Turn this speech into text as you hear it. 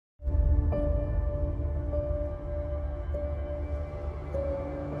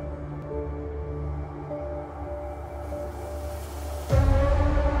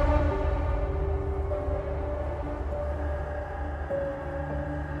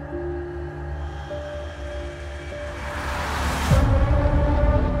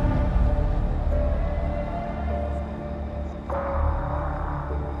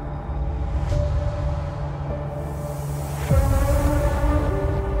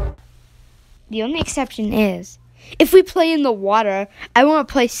The only exception is, if we play in the water, I want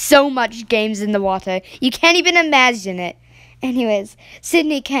to play so much games in the water. You can't even imagine it. Anyways,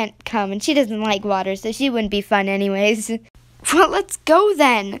 Sydney can't come, and she doesn't like water, so she wouldn't be fun anyways. Well, let's go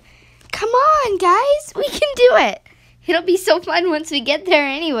then. Come on, guys. We can do it. It'll be so fun once we get there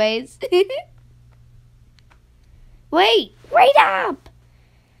anyways. Wait up.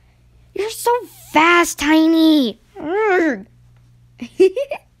 You're so fast, Tiny.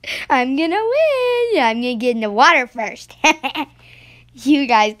 I'm gonna win. I'm gonna get in the water first. You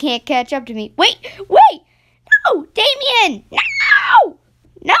guys can't catch up to me. Wait. No, Damien.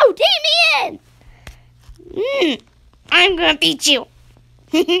 No, Damien. I'm gonna beat you.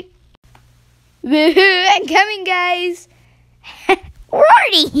 Woohoo, I'm coming, guys. We're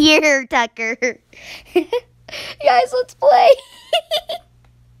already here, Tucker. Guys, let's play.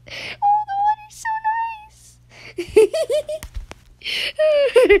 Oh, the water's so nice.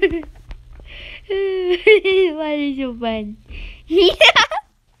 Water's so fun.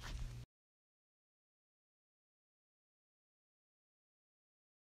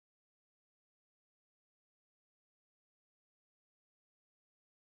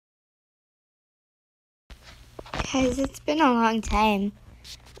 Guys, it's been a long time.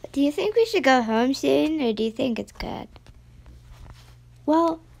 Do you think we should go home soon, or do you think it's good?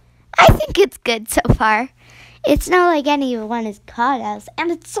 Well, I think it's good so far. It's not like anyone has caught us,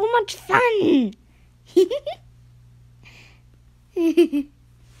 and it's so much fun.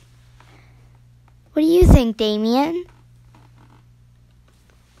 What do you think, Damien?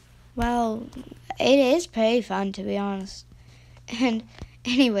 Well, it is pretty fun, to be honest. And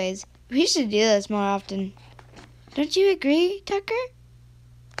anyways, we should do this more often. Don't you agree, Tucker?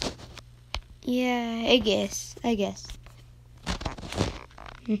 Yeah, I guess.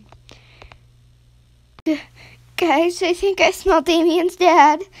 Guys, I think I smell Damien's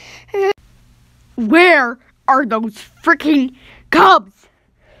dad. Where are those freaking cubs?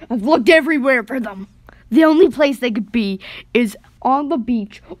 I've looked everywhere for them. The only place they could be is on the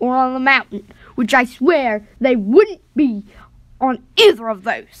beach or on the mountain, which I swear they wouldn't be on either of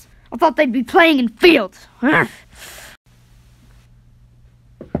those. I thought they'd be playing in fields.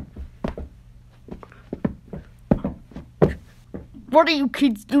 What are you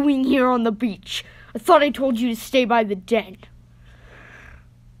kids doing here on the beach? I thought I told you to stay by the den.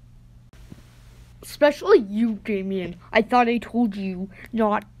 Especially you, Damien. I thought I told you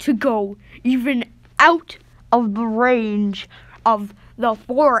not to go even out of the range of the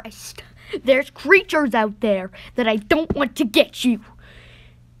forest. There's creatures out there that I don't want to get you.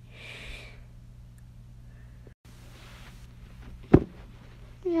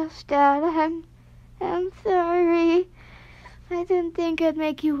 Yes, Dad, I'm sorry. I didn't think I'd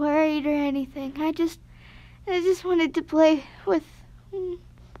make you worried or anything. I just wanted to play with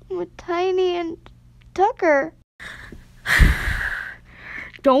Tiny and Tucker.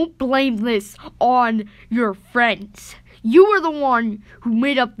 Don't blame this on your friends. You were the one who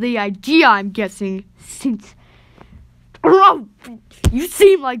made up the idea, I'm guessing, since... Oh, you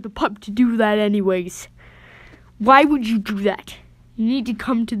seem like the pup to do that anyways. Why would you do that? You need to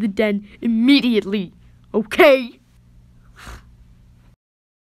come to the den immediately, okay?